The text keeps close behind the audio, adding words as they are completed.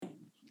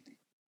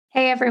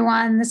Hey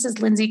everyone, this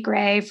is Lindsay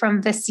Gray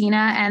from VECINA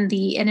and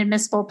the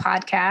Inadmissible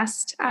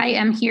podcast. I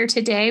am here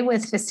today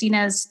with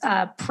VECINA's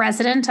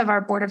president of our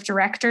board of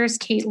directors,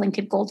 Kate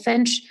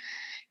Lincoln-Goldfinch.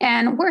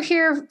 And we're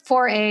here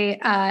for a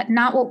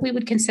not what we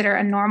would consider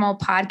a normal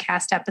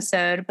podcast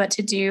episode, but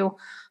to do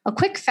a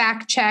quick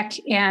fact check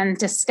and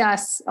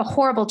discuss a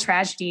horrible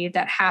tragedy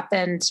that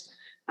happened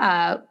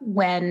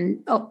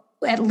when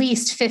at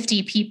least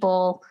 50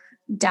 people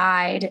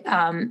died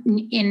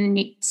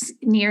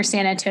near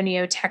San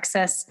Antonio,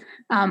 Texas.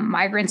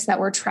 Migrants that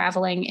were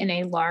traveling in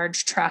a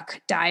large truck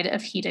died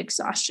of heat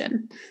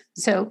exhaustion.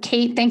 So,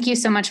 Kate, thank you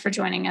so much for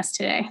joining us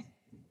today.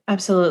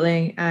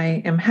 Absolutely.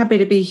 I am happy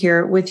to be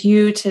here with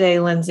you today,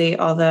 Lindsay,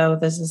 although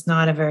this is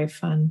not a very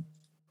fun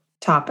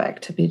topic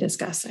to be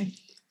discussing.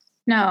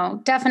 No,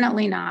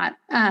 definitely not.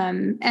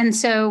 And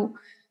so,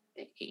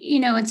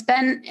 it's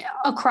been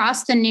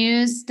across the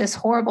news, this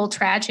horrible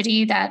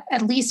tragedy that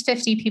at least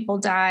 50 people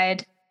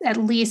died, at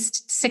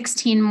least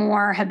 16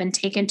 more have been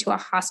taken to a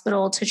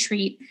hospital to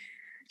treat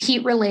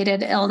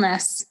heat-related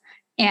illness.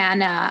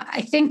 And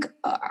I think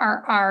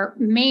our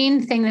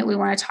main thing that we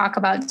want to talk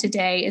about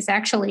today is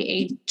actually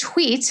a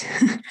tweet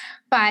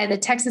by the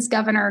Texas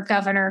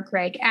Governor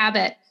Greg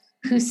Abbott,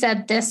 who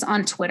said this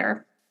on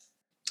Twitter.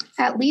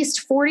 At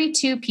least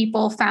 42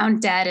 people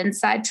found dead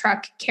inside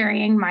truck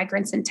carrying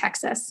migrants in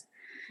Texas.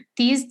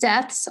 These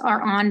deaths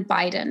are on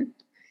Biden.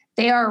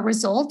 They are a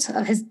result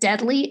of his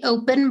deadly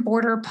open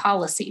border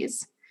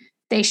policies.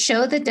 They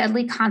show the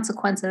deadly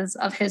consequences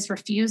of his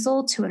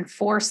refusal to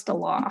enforce the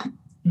law.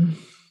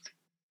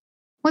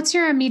 What's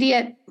your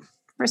immediate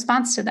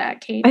response to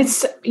that, Kate?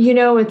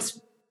 It's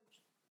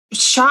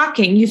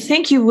shocking. You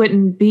think you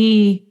wouldn't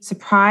be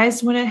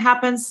surprised when it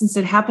happens since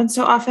it happens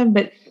so often,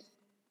 but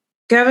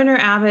Governor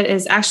Abbott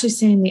is actually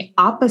saying the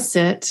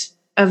opposite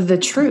of the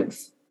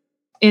truth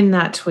in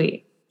that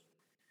tweet.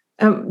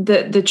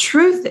 The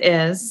truth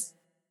is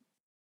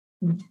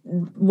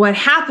what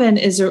happened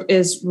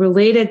is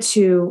related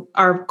to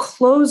our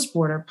closed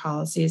border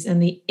policies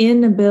and the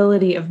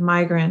inability of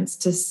migrants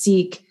to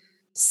seek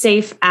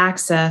safe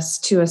access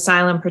to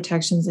asylum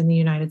protections in the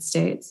United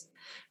States.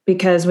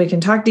 Because we can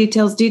talk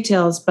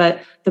details,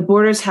 but the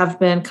borders have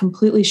been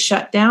completely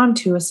shut down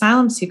to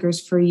asylum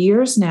seekers for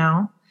years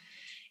now.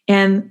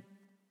 And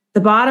the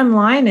bottom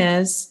line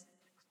is,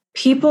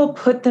 people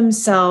put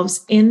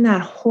themselves in that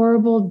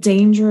horrible,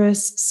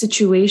 dangerous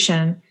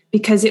situation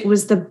because it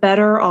was the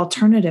better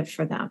alternative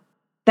for them.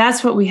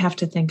 That's what we have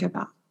to think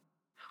about.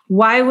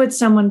 Why would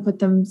someone put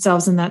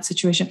themselves in that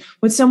situation?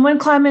 Would someone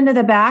climb into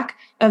the back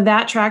of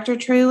that tractor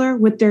trailer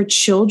with their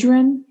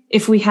children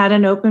if we had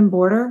an open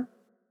border?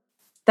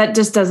 That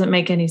just doesn't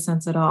make any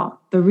sense at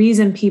all. The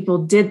reason people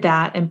did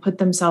that and put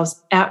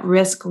themselves at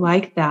risk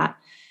like that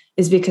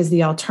is because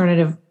the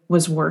alternative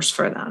was worse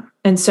for them.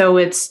 And so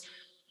it's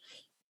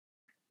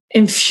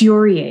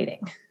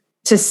infuriating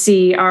to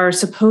see our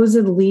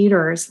supposed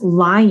leaders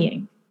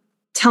lying,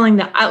 telling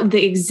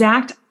the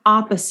exact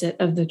opposite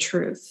of the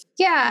truth.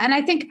 Yeah, and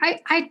I think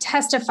I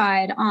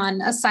testified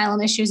on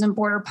asylum issues and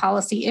border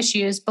policy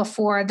issues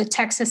before the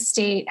Texas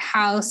State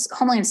House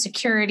Homeland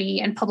Security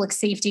and Public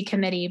Safety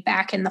Committee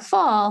back in the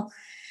fall.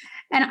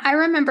 And I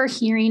remember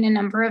hearing a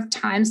number of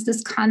times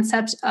this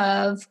concept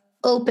of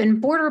open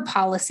border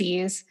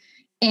policies,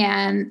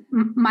 and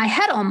my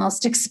head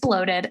almost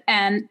exploded.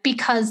 And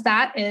because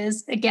that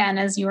is, again,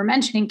 as you were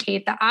mentioning,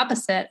 Kate, the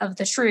opposite of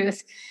the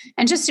truth.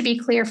 And just to be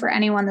clear for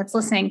anyone that's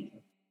listening,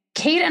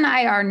 Kate and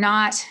I are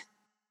not,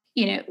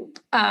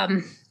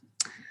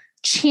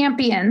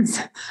 champions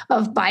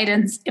of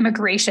Biden's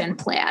immigration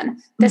plan.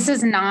 This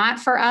is not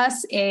for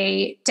us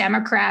a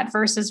Democrat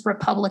versus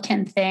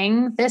Republican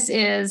thing. This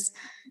is,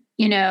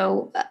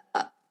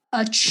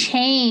 a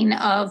chain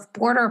of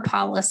border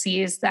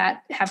policies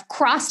that have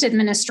crossed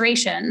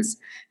administrations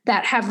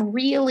that have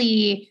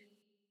really,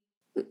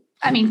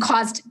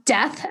 caused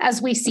death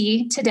as we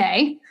see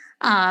today,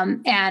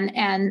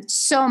 and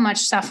so much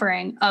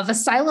suffering of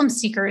asylum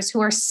seekers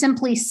who are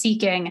simply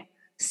seeking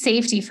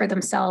safety for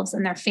themselves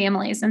and their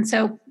families. And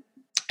so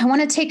I want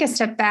to take a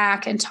step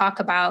back and talk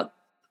about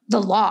the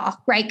law,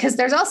 right? Because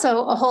there's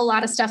also a whole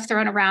lot of stuff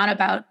thrown around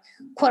about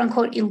quote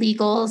unquote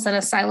illegals, and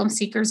asylum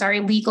seekers are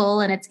illegal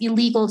and it's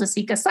illegal to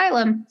seek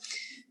asylum.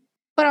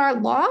 But our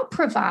law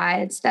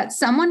provides that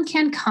someone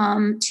can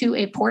come to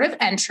a port of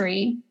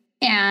entry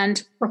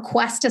and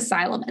request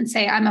asylum and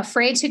say, I'm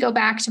afraid to go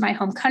back to my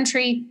home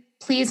country.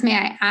 Please, may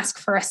I ask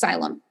for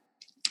asylum?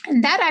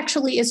 And that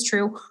actually is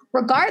true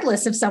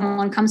regardless if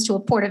someone comes to a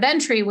port of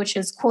entry, which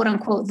is quote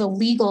unquote the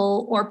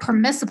legal or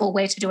permissible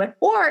way to do it,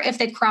 or if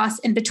they cross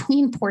in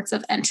between ports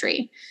of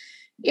entry.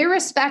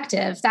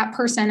 Irrespective, that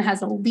person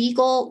has a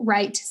legal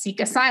right to seek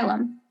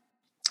asylum.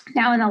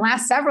 Now, in the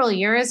last several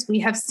years, we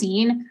have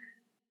seen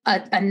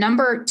a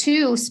number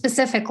two,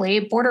 specifically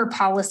border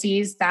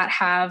policies that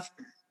have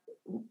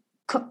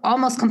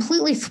almost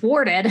completely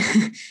thwarted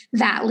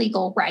that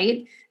legal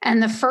right.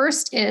 And the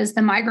first is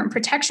the migrant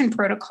protection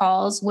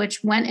protocols,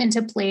 which went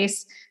into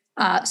place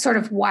sort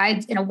of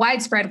in a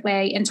widespread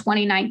way in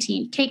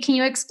 2019. Kate, can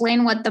you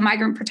explain what the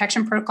Migrant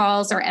Protection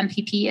Protocols, or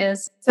MPP,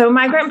 is? So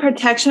Migrant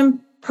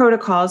Protection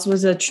Protocols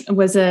was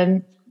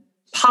a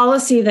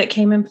policy that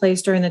came in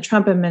place during the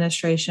Trump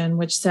administration,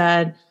 which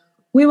said,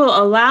 we will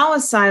allow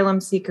asylum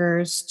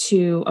seekers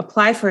to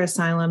apply for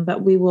asylum,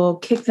 but we will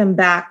kick them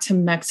back to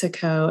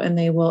Mexico and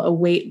they will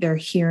await their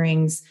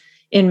hearings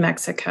in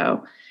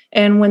Mexico.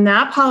 And when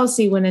that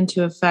policy went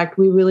into effect,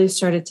 we really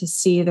started to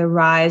see the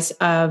rise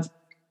of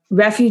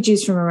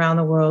refugees from around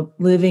the world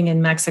living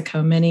in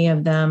Mexico, many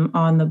of them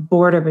on the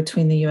border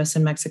between the US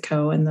and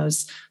Mexico, and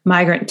those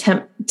migrant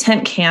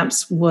tent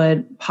camps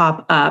would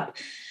pop up.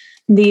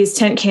 These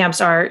tent camps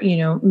are,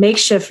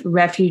 makeshift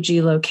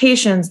refugee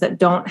locations that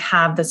don't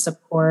have the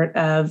support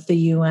of the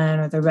UN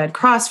or the Red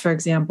Cross, for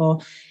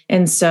example.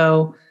 And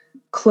so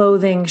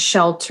clothing,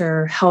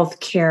 shelter,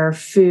 healthcare,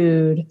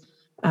 food,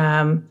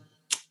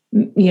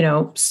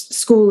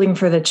 schooling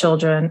for the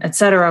children, et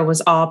cetera,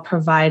 was all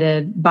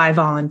provided by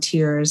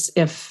volunteers,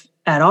 if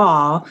at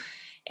all.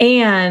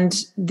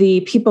 And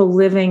the people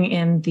living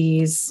in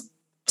these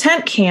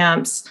tent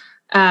camps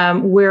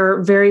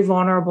were very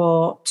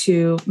vulnerable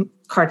to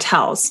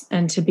cartels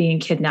and to being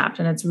kidnapped.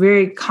 And it's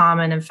very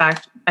common. In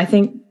fact, I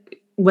think,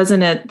 was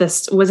it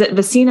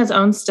VECINA's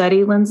own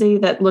study, Lindsay,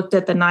 that looked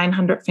at the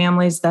 900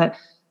 families that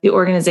the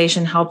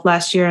organization helped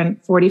last year, and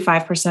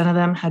 45% of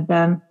them had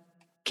been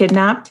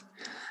kidnapped?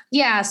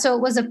 Yeah, so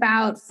it was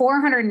about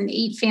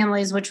 408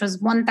 families, which was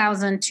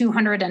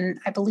 1,200 and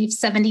I believe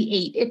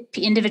 78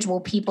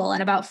 individual people,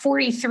 and about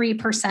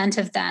 43%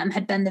 of them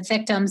had been the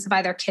victims of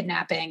either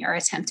kidnapping or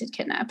attempted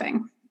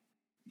kidnapping.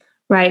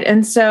 Right.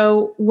 And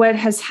so what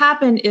has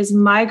happened is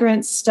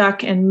migrants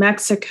stuck in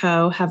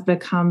Mexico have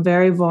become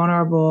very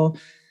vulnerable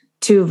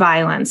to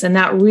violence. And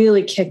that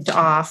really kicked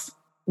off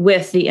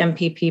with the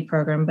MPP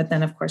program. But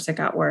then, of course, it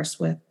got worse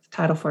with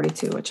Title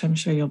 42, which I'm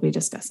sure you'll be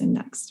discussing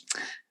next.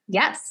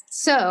 Yes.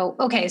 So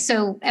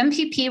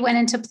MPP went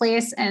into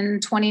place in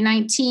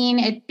 2019.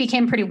 It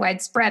became pretty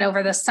widespread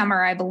over the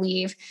summer, I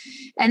believe.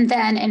 And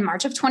then in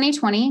March of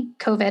 2020,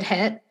 COVID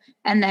hit.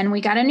 And then we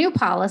got a new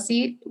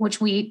policy,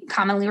 which we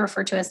commonly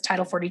refer to as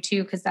Title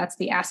 42, because that's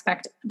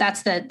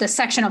the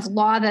section of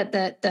law that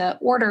the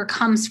order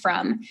comes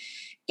from.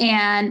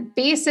 And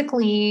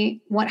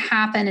basically what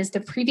happened is the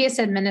previous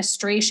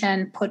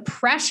administration put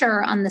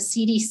pressure on the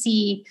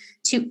CDC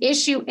to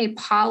issue a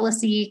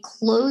policy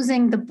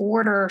closing the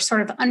border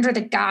sort of under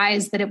the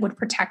guise that it would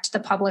protect the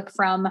public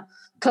from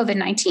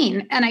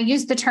COVID-19. And I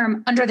use the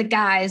term under the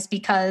guise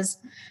because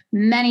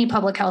many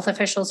public health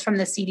officials from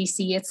the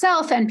CDC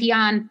itself and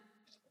beyond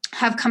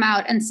have come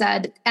out and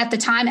said at the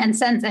time and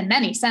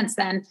many since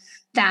then,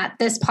 that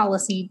this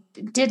policy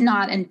did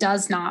not and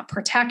does not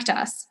protect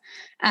us.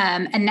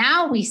 And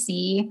now we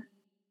see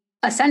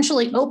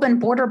essentially open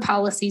border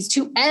policies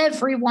to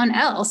everyone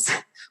else,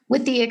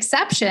 with the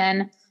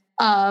exception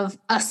of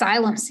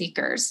asylum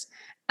seekers.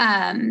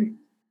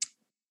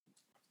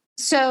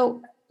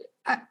 So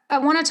I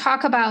want to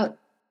talk about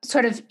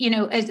sort of,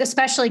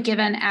 especially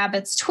given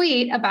Abbott's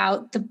tweet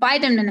about the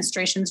Biden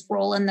administration's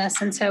role in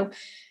this. And so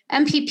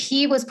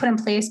MPP was put in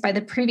place by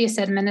the previous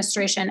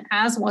administration,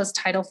 as was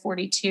Title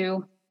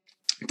 42.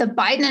 The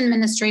Biden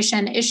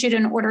administration issued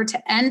an order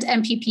to end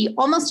MPP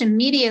almost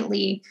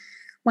immediately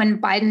when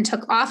Biden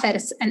took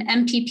office, and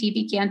MPP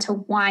began to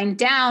wind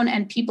down,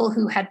 and people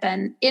who had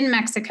been in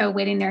Mexico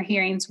waiting their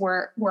hearings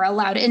were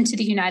allowed into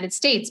the United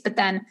States. But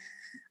then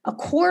a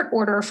court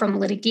order from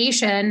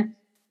litigation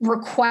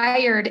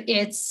required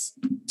it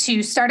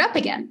to start up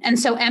again. And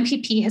so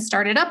MPP has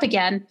started up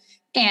again.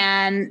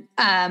 And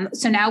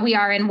so now we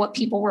are in what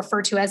people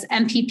refer to as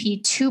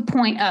MPP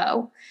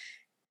 2.0.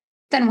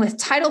 Then with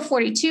Title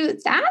 42,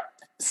 that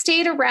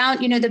stayed around.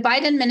 The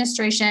Biden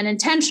administration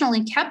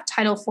intentionally kept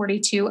Title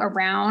 42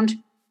 around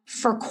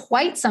for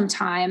quite some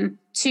time,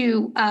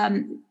 to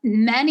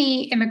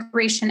many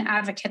immigration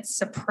advocates'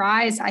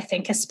 surprise, I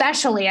think,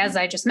 especially as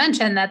I just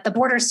mentioned, that the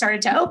borders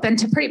started to open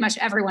to pretty much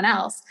everyone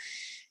else.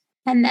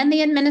 And then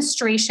the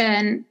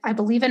administration, I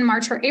believe in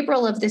March or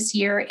April of this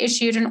year,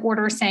 issued an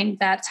order saying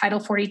that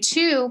Title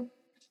 42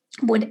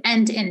 would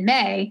end in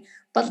May,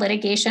 but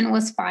litigation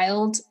was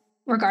filed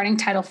regarding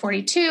Title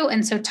 42.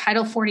 And so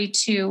Title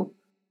 42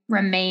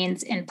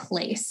 remains in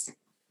place.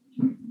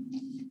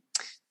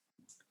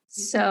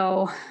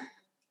 So,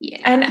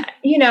 yeah. And,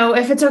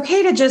 if it's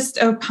okay to just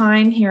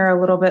opine here a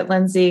little bit,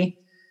 Lindsay,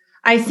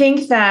 I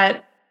think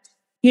that,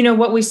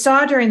 what we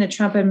saw during the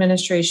Trump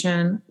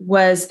administration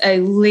was a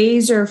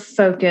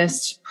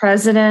laser-focused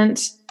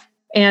president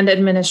and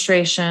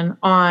administration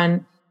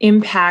on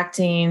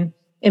impacting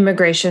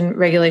immigration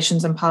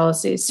regulations and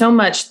policies, so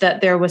much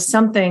that there was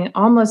something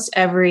almost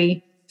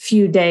every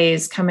few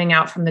days coming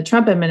out from the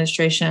Trump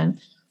administration.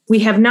 We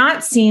have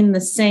not seen the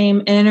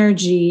same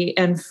energy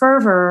and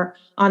fervor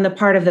on the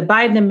part of the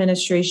Biden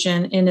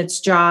administration in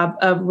its job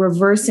of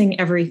reversing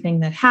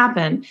everything that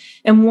happened.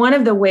 And one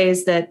of the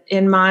ways that,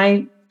 in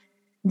my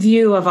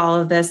view of all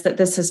of this, that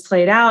this has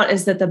played out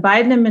is that the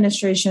Biden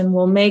administration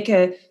will make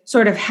a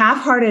sort of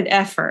half-hearted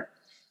effort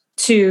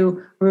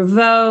to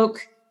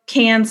revoke,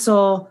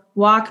 cancel,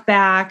 walk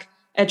back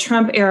a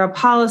Trump era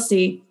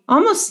policy,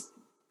 almost,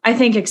 I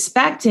think,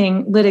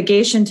 expecting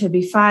litigation to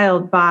be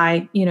filed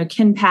by,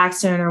 Ken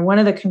Paxton or one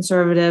of the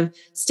conservative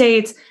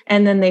states.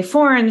 And then they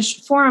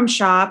forum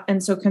shop.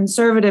 And so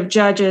conservative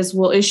judges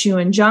will issue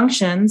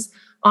injunctions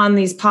on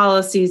these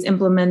policies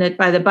implemented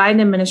by the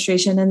Biden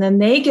administration. And then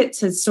they get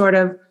to sort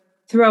of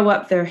throw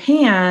up their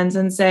hands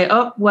and say,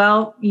 oh,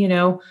 well,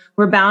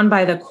 we're bound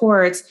by the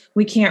courts.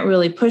 We can't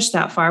really push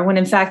that far, when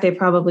in fact, they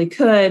probably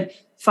could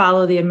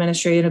follow the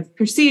Administrative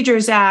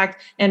Procedures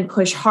Act and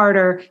push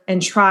harder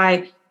and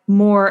try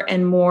more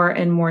and more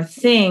and more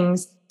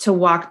things to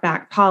walk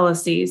back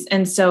policies.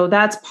 And so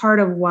that's part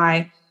of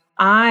why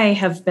I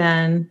have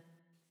been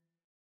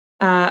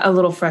a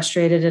little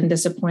frustrated and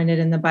disappointed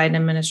in the Biden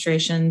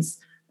administration's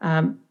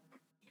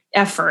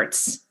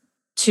efforts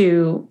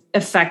to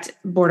affect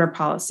border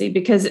policy,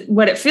 because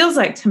what it feels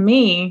like to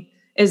me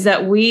is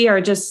that we are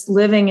just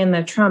living in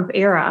the Trump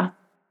era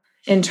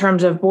in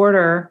terms of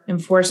border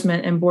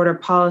enforcement and border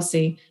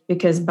policy,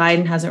 because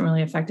Biden hasn't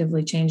really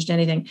effectively changed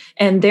anything.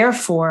 And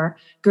therefore,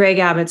 Greg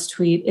Abbott's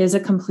tweet is a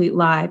complete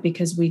lie,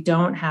 because we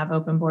don't have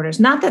open borders.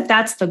 Not that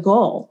that's the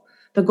goal.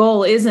 The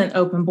goal isn't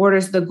open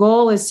borders. The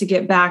goal is to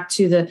get back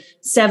to the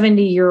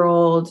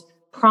 70-year-old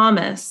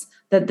promise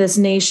that this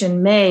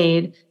nation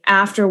made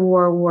after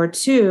World War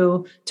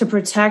II to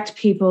protect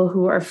people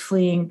who are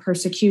fleeing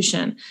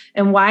persecution.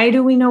 And why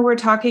do we know we're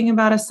talking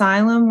about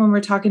asylum when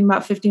we're talking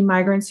about 50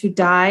 migrants who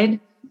died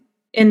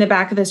in the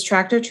back of this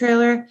tractor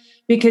trailer?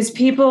 Because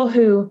people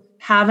who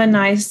have a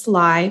nice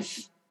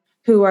life,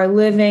 who are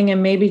living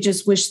and maybe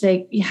just wish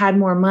they had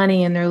more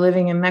money and they're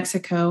living in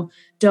Mexico,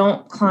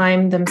 don't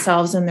climb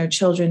themselves and their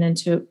children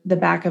into the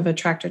back of a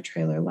tractor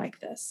trailer like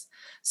this.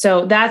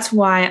 So that's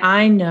why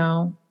I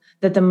know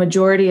that the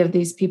majority of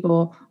these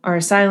people are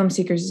asylum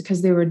seekers, is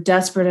because they were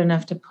desperate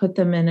enough to put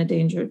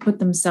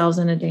themselves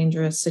in a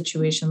dangerous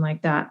situation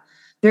like that.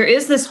 There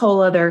is this whole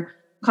other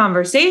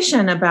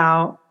conversation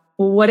about,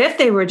 well, what if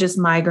they were just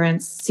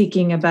migrants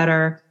seeking a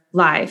better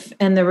life?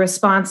 And the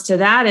response to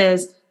that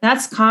is,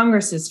 that's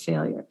Congress's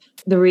failure.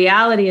 The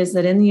reality is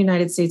that in the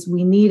United States,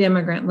 we need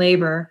immigrant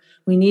labor.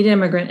 We need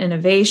immigrant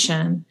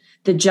innovation.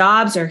 The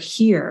jobs are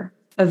here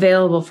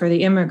available for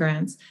the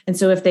immigrants. And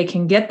so if they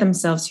can get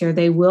themselves here,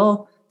 they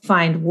will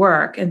find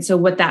work. And so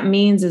what that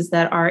means is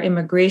that our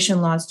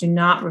immigration laws do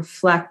not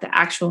reflect the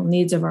actual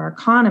needs of our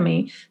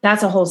economy.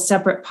 That's a whole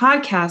separate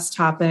podcast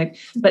topic.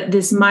 But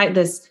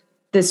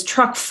this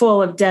truck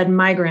full of dead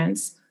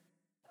migrants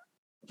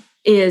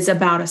is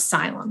about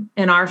asylum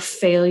and our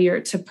failure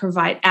to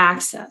provide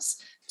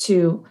access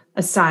to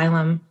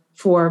asylum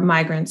for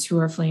migrants who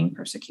are fleeing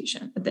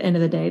persecution. At the end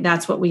of the day,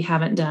 that's what we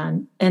haven't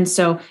done. And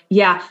so,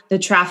 yeah, the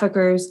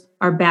traffickers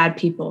are bad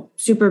people,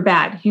 super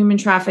bad. Human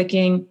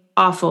trafficking,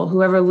 awful.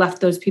 Whoever left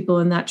those people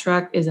in that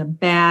truck is a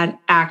bad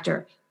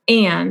actor.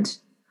 And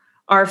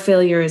our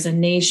failure as a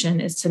nation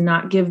is to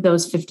not give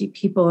those 50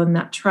 people in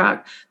that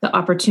truck the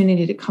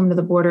opportunity to come to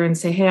the border and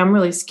say, hey, I'm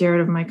really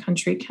scared of my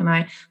country. Can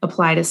I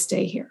apply to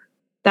stay here?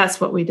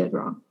 That's what we did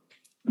wrong.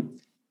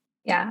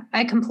 Yeah,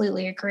 I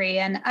completely agree.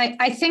 And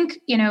I think,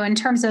 in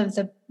terms of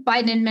the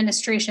Biden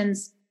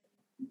administration's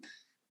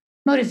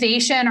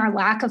motivation or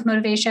lack of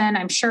motivation,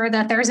 I'm sure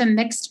that there's a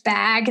mixed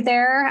bag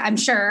there. I'm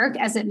sure,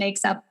 as it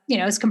makes up,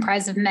 is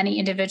comprised of many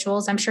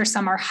individuals. I'm sure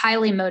some are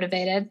highly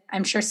motivated.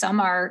 I'm sure some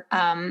are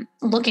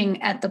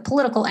looking at the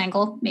political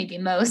angle, maybe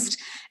most.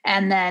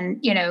 And then,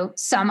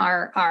 some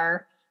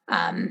are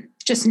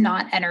just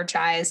not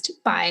energized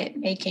by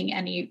making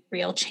any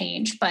real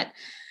change. But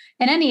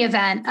in any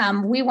event,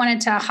 we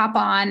wanted to hop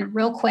on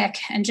real quick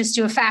and just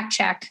do a fact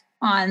check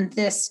on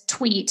this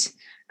tweet.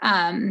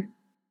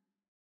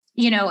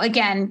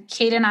 Again,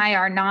 Kate and I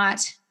are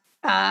not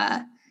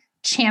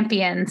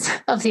champions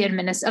of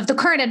the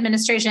current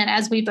administration,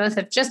 as we both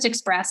have just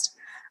expressed.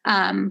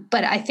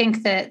 But I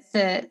think that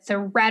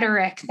the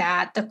rhetoric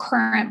that the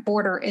current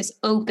border is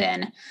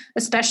open,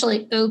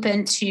 especially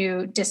open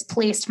to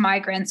displaced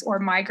migrants or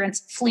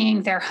migrants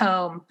fleeing their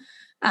home,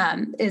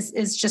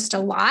 is just a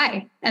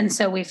lie. And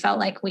so we felt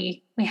like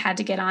we had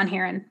to get on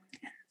here and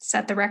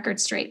set the record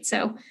straight.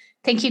 So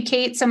thank you,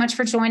 Kate, so much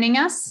for joining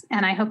us.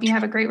 And I hope you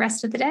have a great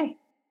rest of the day.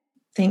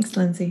 Thanks,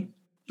 Lindsay.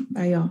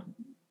 Bye, y'all.